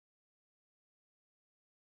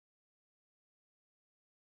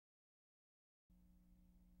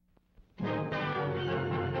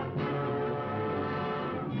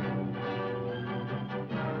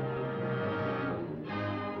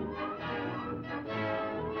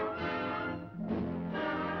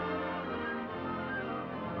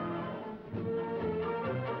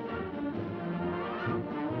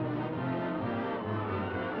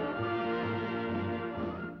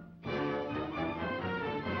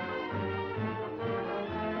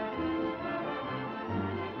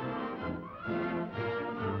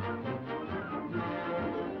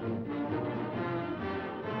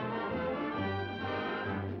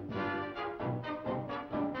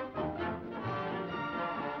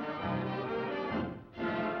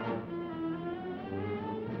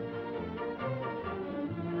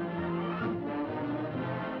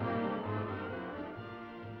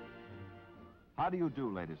How do you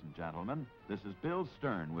do, ladies and gentlemen? This is Bill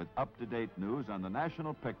Stern with up-to-date news on the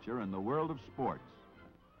national picture in the world of sports.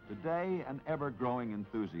 Today, an ever-growing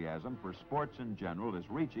enthusiasm for sports in general is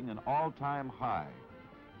reaching an all-time high.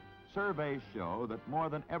 Surveys show that more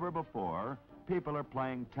than ever before, people are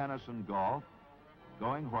playing tennis and golf,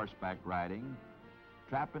 going horseback riding,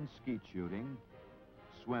 trap and skeet shooting,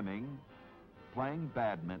 swimming, playing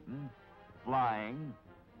badminton, flying,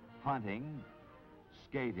 hunting,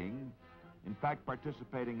 skating, in fact,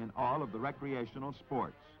 participating in all of the recreational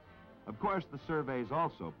sports. Of course, the surveys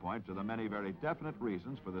also point to the many very definite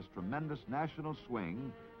reasons for this tremendous national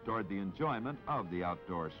swing toward the enjoyment of the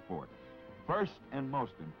outdoor sports. First and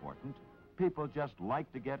most important, people just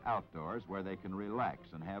like to get outdoors where they can relax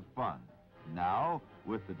and have fun. Now,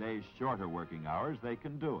 with the day's shorter working hours, they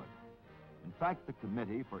can do it. In fact, the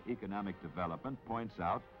Committee for Economic Development points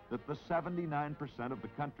out that the 79% of the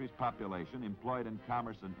country's population employed in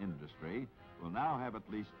commerce and industry will now have at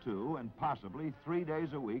least 2 and possibly 3 days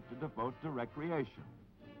a week to devote to recreation.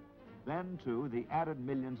 Then, too, the added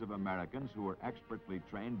millions of Americans who were expertly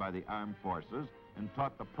trained by the armed forces and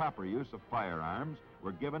taught the proper use of firearms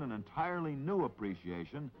were given an entirely new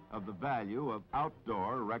appreciation of the value of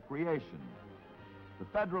outdoor recreation. The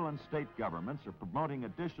federal and state governments are promoting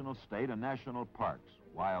additional state and national parks,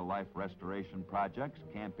 wildlife restoration projects,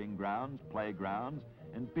 camping grounds, playgrounds,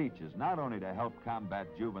 and beaches, not only to help combat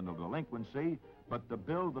juvenile delinquency, but to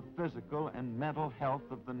build the physical and mental health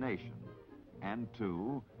of the nation. And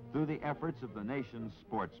two, through the efforts of the nation's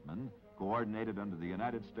sportsmen, coordinated under the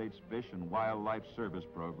United States Fish and Wildlife Service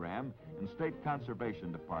Program and state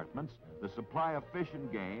conservation departments, the supply of fish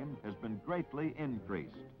and game has been greatly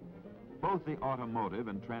increased. Both the automotive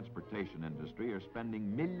and transportation industry are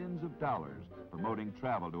spending millions of dollars promoting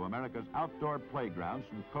travel to America's outdoor playgrounds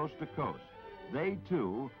from coast to coast. They,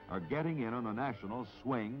 too, are getting in on the national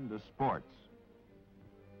swing to sports.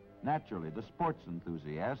 Naturally, the sports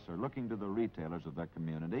enthusiasts are looking to the retailers of their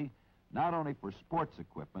community not only for sports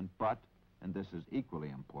equipment, but, and this is equally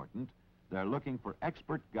important, they're looking for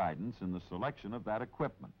expert guidance in the selection of that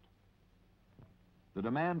equipment. The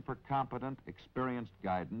demand for competent, experienced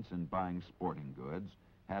guidance in buying sporting goods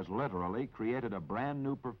has literally created a brand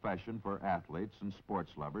new profession for athletes and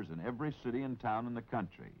sports lovers in every city and town in the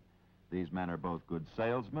country. These men are both good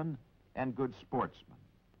salesmen and good sportsmen.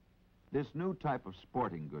 This new type of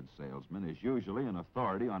sporting goods salesman is usually an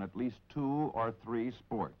authority on at least 2 or 3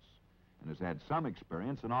 sports and has had some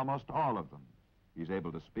experience in almost all of them. He's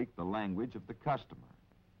able to speak the language of the customer.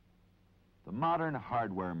 The modern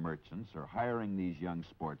hardware merchants are hiring these young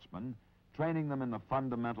sportsmen, training them in the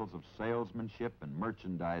fundamentals of salesmanship and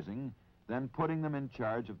merchandising, then putting them in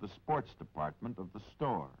charge of the sports department of the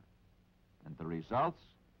store. And the results?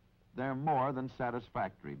 They're more than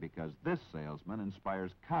satisfactory because this salesman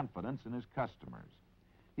inspires confidence in his customers.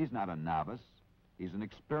 He's not a novice. He's an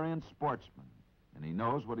experienced sportsman, and he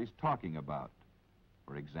knows what he's talking about.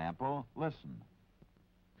 For example, listen.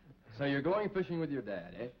 So you're going fishing with your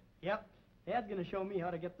dad, eh? Yep. Dad's going to show me how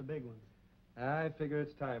to get the big ones. I figure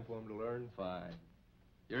it's time for him to learn. Fine.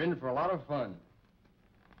 You're in for a lot of fun.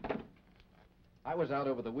 I was out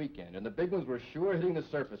over the weekend, and the big ones were sure hitting the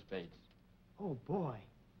surface baits. Oh, boy.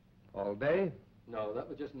 All day? No, that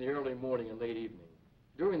was just in the early morning and late evening.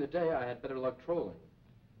 During the day, I had better luck trolling.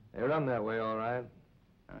 They run that way, all right.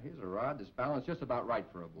 Now, here's a rod that's balanced just about right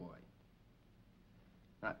for a boy.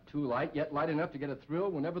 Not too light, yet light enough to get a thrill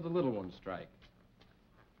whenever the little ones strike.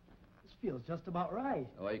 This feels just about right.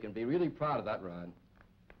 Oh, you can be really proud of that rod.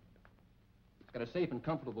 It's got a safe and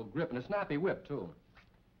comfortable grip and a snappy whip, too.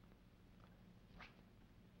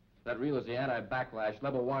 That reel is the anti-backlash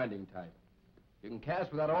level winding type. You can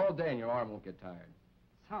cast with that all day and your arm won't get tired.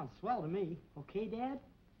 Sounds swell to me. Okay, Dad?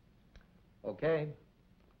 Okay.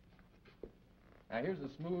 Now, here's the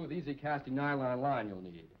smooth, easy casting nylon line you'll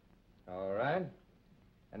need. All right.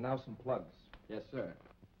 And now some plugs. Yes, sir.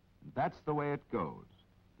 That's the way it goes.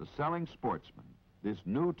 The selling sportsman, this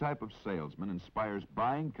new type of salesman, inspires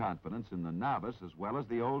buying confidence in the novice as well as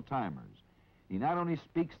the old-timers. He not only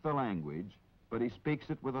speaks the language, but he speaks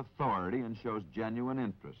it with authority and shows genuine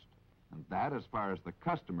interest. And that, as far as the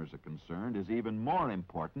customers are concerned, is even more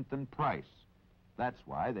important than price. That's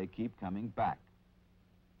why they keep coming back.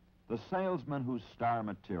 The salesman who's star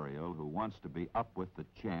material, who wants to be up with the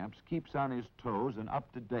champs, keeps on his toes and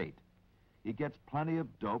up to date. He gets plenty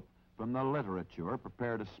of dope from the literature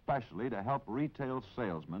prepared especially to help retail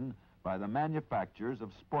salesmen by the manufacturers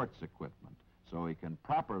of sports equipment, so he can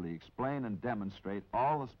properly explain and demonstrate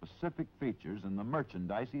all the specific features in the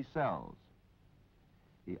merchandise he sells.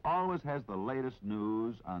 He always has the latest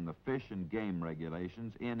news on the fish and game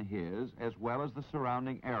regulations in his as well as the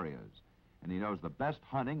surrounding areas. and he knows the best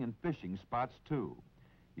hunting and fishing spots, too.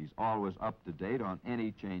 He's always up to date on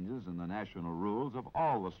any changes in the national rules of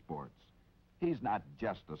all the sports. He's not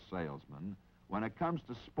just a salesman. When it comes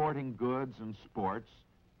to sporting goods and sports,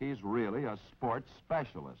 he's really a sports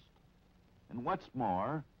specialist. And what's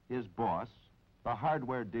more, his boss, the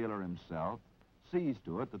hardware dealer himself, sees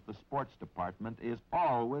to it that the sports department is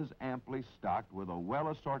always amply stocked with a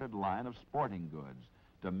well-assorted line of sporting goods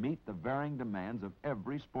to meet the varying demands of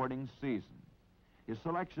every sporting season. His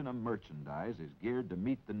selection of merchandise is geared to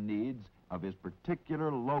meet the needs of his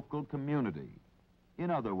particular local community.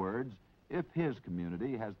 In other words, if his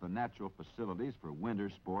community has the natural facilities for winter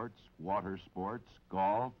sports, water sports,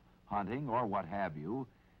 golf, hunting, or what have you,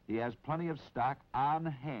 he has plenty of stock on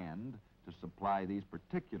hand to supply these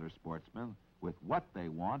particular sportsmen with what they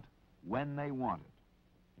want, when they want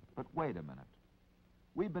it. But wait a minute.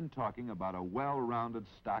 We've been talking about a well-rounded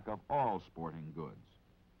stock of all sporting goods.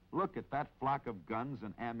 Look at that flock of guns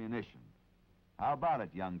and ammunition. How about it,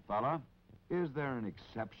 young fella? Is there an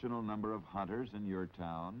exceptional number of hunters in your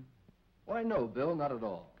town? Why, no, Bill, not at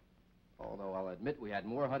all. Although I'll admit we had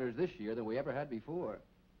more hunters this year than we ever had before.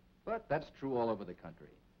 But that's true all over the country.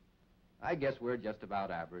 I guess we're just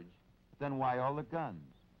about average. Then why all the guns?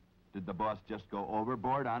 Did the boss just go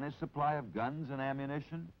overboard on his supply of guns and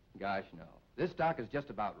ammunition? Gosh, no. This stock is just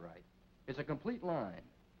about right. It's a complete line.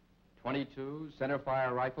 22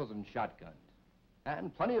 centerfire rifles and shotguns.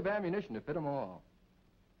 And plenty of ammunition to fit them all.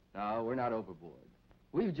 No, we're not overboard.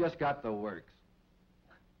 We've just got the works.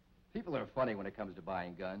 People are funny when it comes to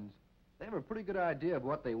buying guns. They have a pretty good idea of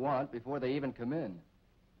what they want before they even come in.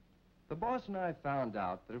 The boss and I found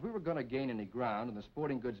out that if we were going to gain any ground in the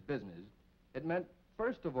sporting goods business, it meant,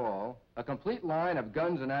 first of all, a complete line of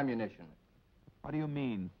guns and ammunition. What do you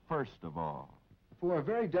mean, first of all? For a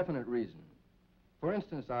very definite reason. For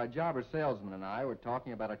instance, our jobber salesman and I were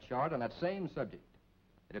talking about a chart on that same subject.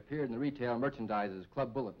 It appeared in the Retail Merchandisers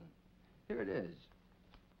Club Bulletin. Here it is.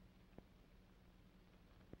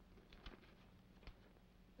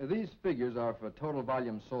 These figures are for total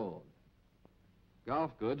volume sold.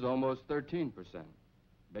 Golf goods, almost 13%.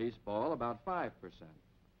 Baseball, about 5%.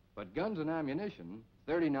 But guns and ammunition,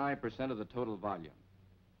 39% of the total volume.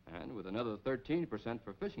 And with another 13%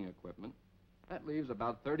 for fishing equipment, that leaves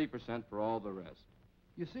about 30% for all the rest.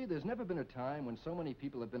 You see, there's never been a time when so many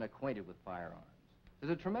people have been acquainted with firearms.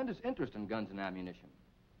 There's a tremendous interest in guns and ammunition.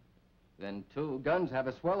 Then, too, guns have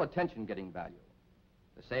a swell attention-getting value.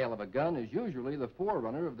 The sale of a gun is usually the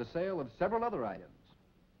forerunner of the sale of several other items.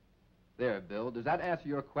 There, Bill, does that answer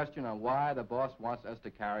your question on why the boss wants us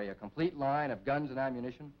to carry a complete line of guns and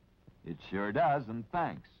ammunition? It sure does, and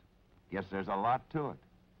thanks. Guess there's a lot to it.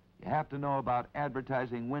 You have to know about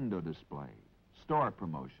advertising window display, store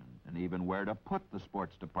promotion, and even where to put the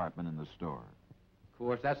sports department in the store. Of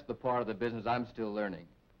course, that's the part of the business I'm still learning.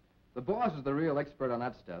 The boss is the real expert on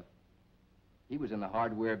that stuff. He was in the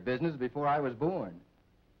hardware business before I was born.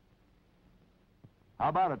 How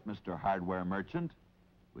about it, Mr. Hardware Merchant?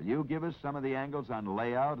 Will you give us some of the angles on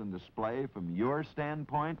layout and display from your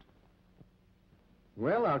standpoint?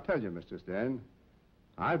 Well, I'll tell you, Mr. Stan.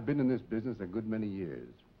 I've been in this business a good many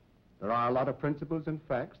years. There are a lot of principles and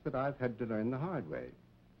facts that I've had to learn the hard way.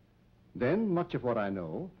 Then, much of what I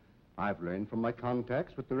know, I've learned from my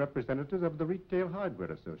contacts with the representatives of the Retail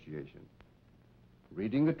Hardware Association,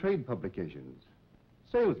 reading the trade publications,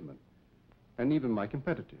 salesmen, and even my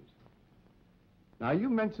competitors. Now, you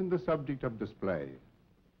mentioned the subject of display.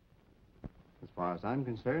 As far as I'm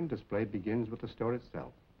concerned, display begins with the store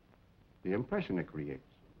itself, the impression it creates.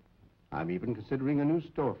 I'm even considering a new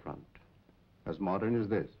storefront, as modern as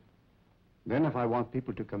this. Then if I want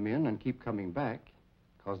people to come in and keep coming back,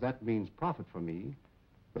 because that means profit for me,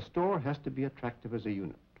 the store has to be attractive as a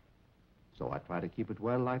unit. So I try to keep it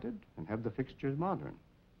well lighted and have the fixtures modern.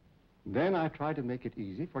 Then I try to make it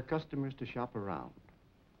easy for customers to shop around.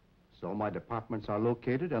 So my departments are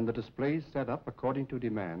located and the displays set up according to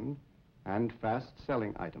demand and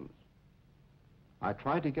fast-selling items. I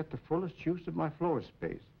try to get the fullest use of my floor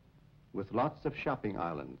space with lots of shopping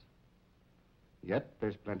islands. Yet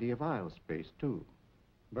there's plenty of aisle space, too.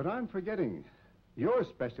 But I'm forgetting. Your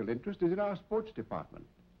special interest is in our sports department.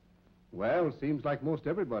 Well, seems like most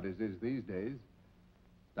everybody's is these days.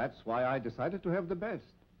 That's why I decided to have the best.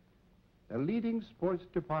 The leading sports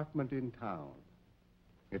department in town.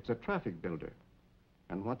 It's a traffic builder.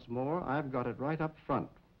 And what's more, I've got it right up front,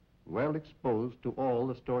 well exposed to all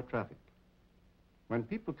the store traffic. When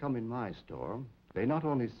people come in my store, they not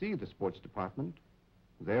only see the sports department,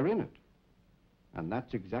 they're in it. And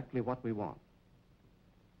that's exactly what we want.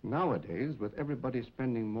 Nowadays, with everybody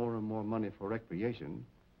spending more and more money for recreation,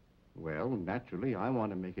 Well, naturally, I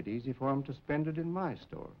want to make it easy for them to spend it in my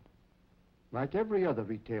store. Like every other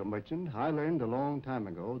retail merchant, I learned a long time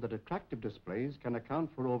ago that attractive displays can account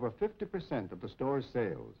for over 50% of the store's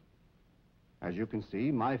sales. As you can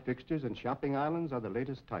see, my fixtures and shopping islands are the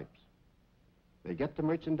latest types. They get the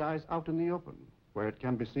merchandise out in the open, where it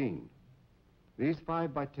can be seen. These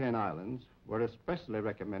 5x10 islands were especially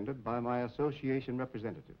recommended by my association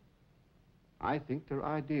representative. I think they're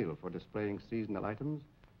ideal for displaying seasonal items,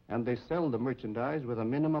 and they sell the merchandise with a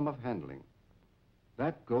minimum of handling.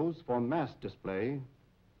 That goes for mass display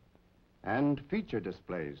and feature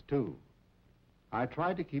displays, too. I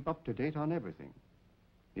try to keep up to date on everything,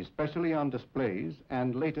 especially on displays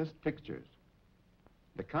and latest fixtures,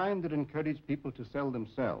 the kind that encourage people to sell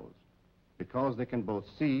themselves because they can both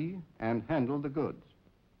see and handle the goods.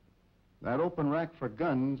 That open rack for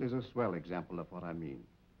guns is a swell example of what I mean.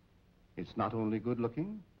 It's not only good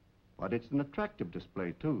looking, but it's an attractive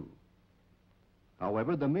display, too.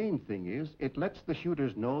 However, the main thing is it lets the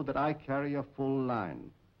shooters know that I carry a full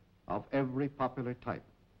line of every popular type.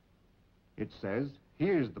 It says,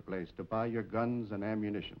 here's the place to buy your guns and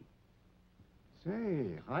ammunition.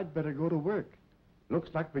 Say, I'd better go to work. Looks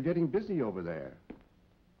like we're getting busy over there.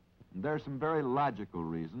 There are some very logical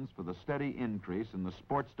reasons for the steady increase in the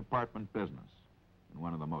sports department business. And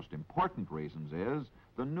one of the most important reasons is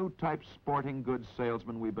the new type sporting goods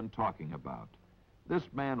salesman we've been talking about. This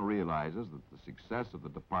man realizes that the success of the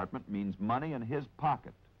department means money in his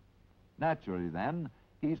pocket. Naturally, then,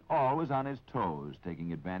 he's always on his toes,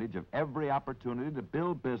 taking advantage of every opportunity to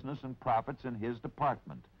build business and profits in his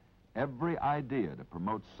department, every idea to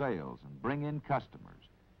promote sales and bring in customers.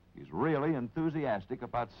 He's really enthusiastic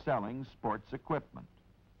about selling sports equipment.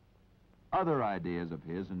 Other ideas of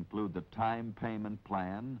his include the time payment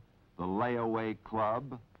plan, the layaway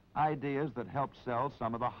club, ideas that help sell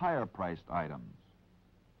some of the higher priced items.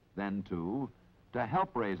 Then, too, to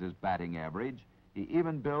help raise his batting average, he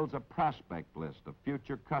even builds a prospect list of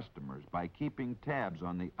future customers by keeping tabs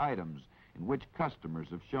on the items in which customers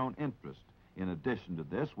have shown interest. In addition to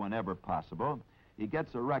this, whenever possible, he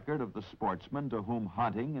gets a record of the sportsmen to whom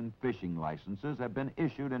hunting and fishing licenses have been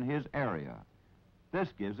issued in his area. This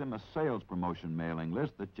gives him a sales promotion mailing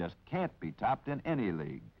list that just can't be topped in any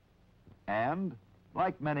league. And,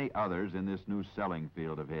 like many others in this new selling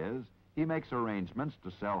field of his, he makes arrangements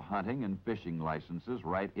to sell hunting and fishing licenses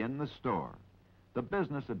right in the store. The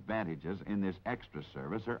business advantages in this extra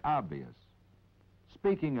service are obvious.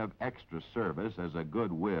 Speaking of extra service as a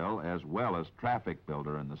goodwill as well as traffic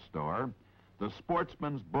builder in the store, the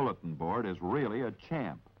Sportsman's Bulletin Board is really a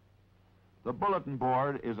champ. The bulletin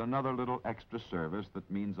board is another little extra service that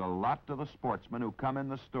means a lot to the sportsmen who come in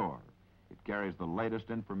the store. It carries the latest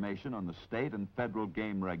information on the state and federal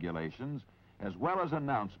game regulations, as well as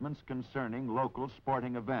announcements concerning local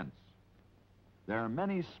sporting events. There are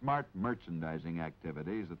many smart merchandising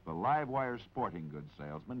activities that the Livewire sporting goods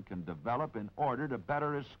salesman can develop in order to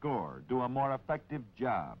better his score, do a more effective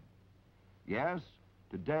job. Yes,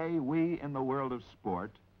 today we in the world of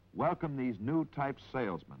sport welcome these new type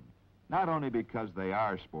salesmen, not only because they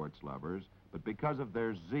are sports lovers, but because of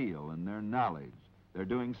their zeal and their knowledge. They're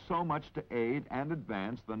doing so much to aid and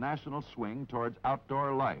advance the national swing towards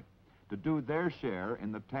outdoor life, to do their share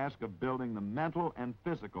in the task of building the mental and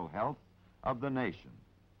physical health of the nation.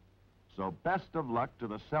 So best of luck to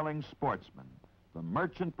the selling sportsman, the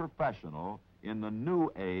merchant professional in the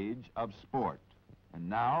new age of sport. And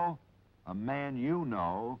now, a man you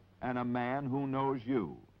know and a man who knows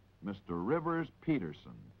you, Mr. Rivers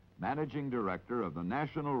Peterson, Managing Director of the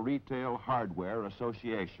National Retail Hardware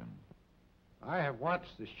Association. I have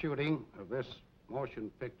watched the shooting of this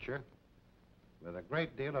motion picture with a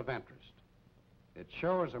great deal of interest. It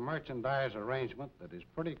shows a merchandise arrangement that is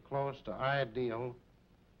pretty close to ideal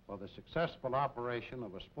for the successful operation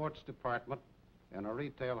of a sports department in a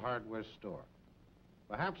retail hardware store.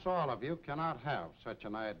 Perhaps all of you cannot have such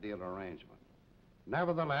an ideal arrangement.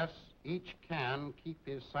 Nevertheless, each can keep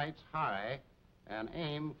his sights high and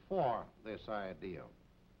aim for this ideal.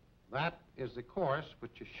 That is the course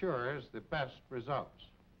which assures the best results.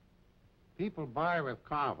 People buy with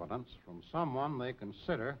confidence from someone they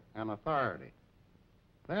consider an authority.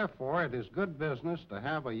 Therefore, it is good business to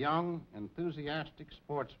have a young, enthusiastic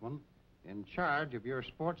sportsman in charge of your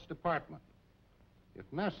sports department. If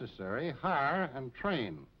necessary, hire and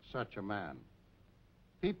train such a man.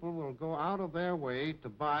 People will go out of their way to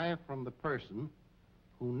buy from the person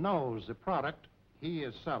who knows the product he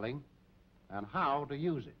is selling and how to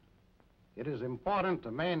use it. It is important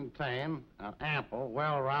to maintain an ample,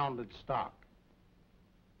 well-rounded stock.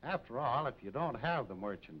 After all, if you don't have the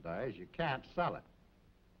merchandise, you can't sell it.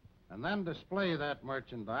 and then display that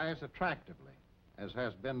merchandise attractively, as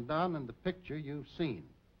has been done in the picture you've seen,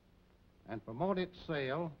 and promote its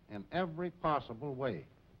sale in every possible way.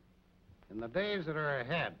 In the days that are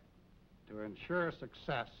ahead, to ensure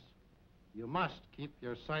success, you must keep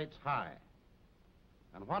your sights high.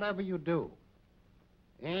 And whatever you do,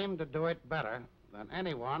 aim to do it better than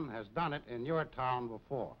anyone has done it in your town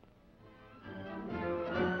before.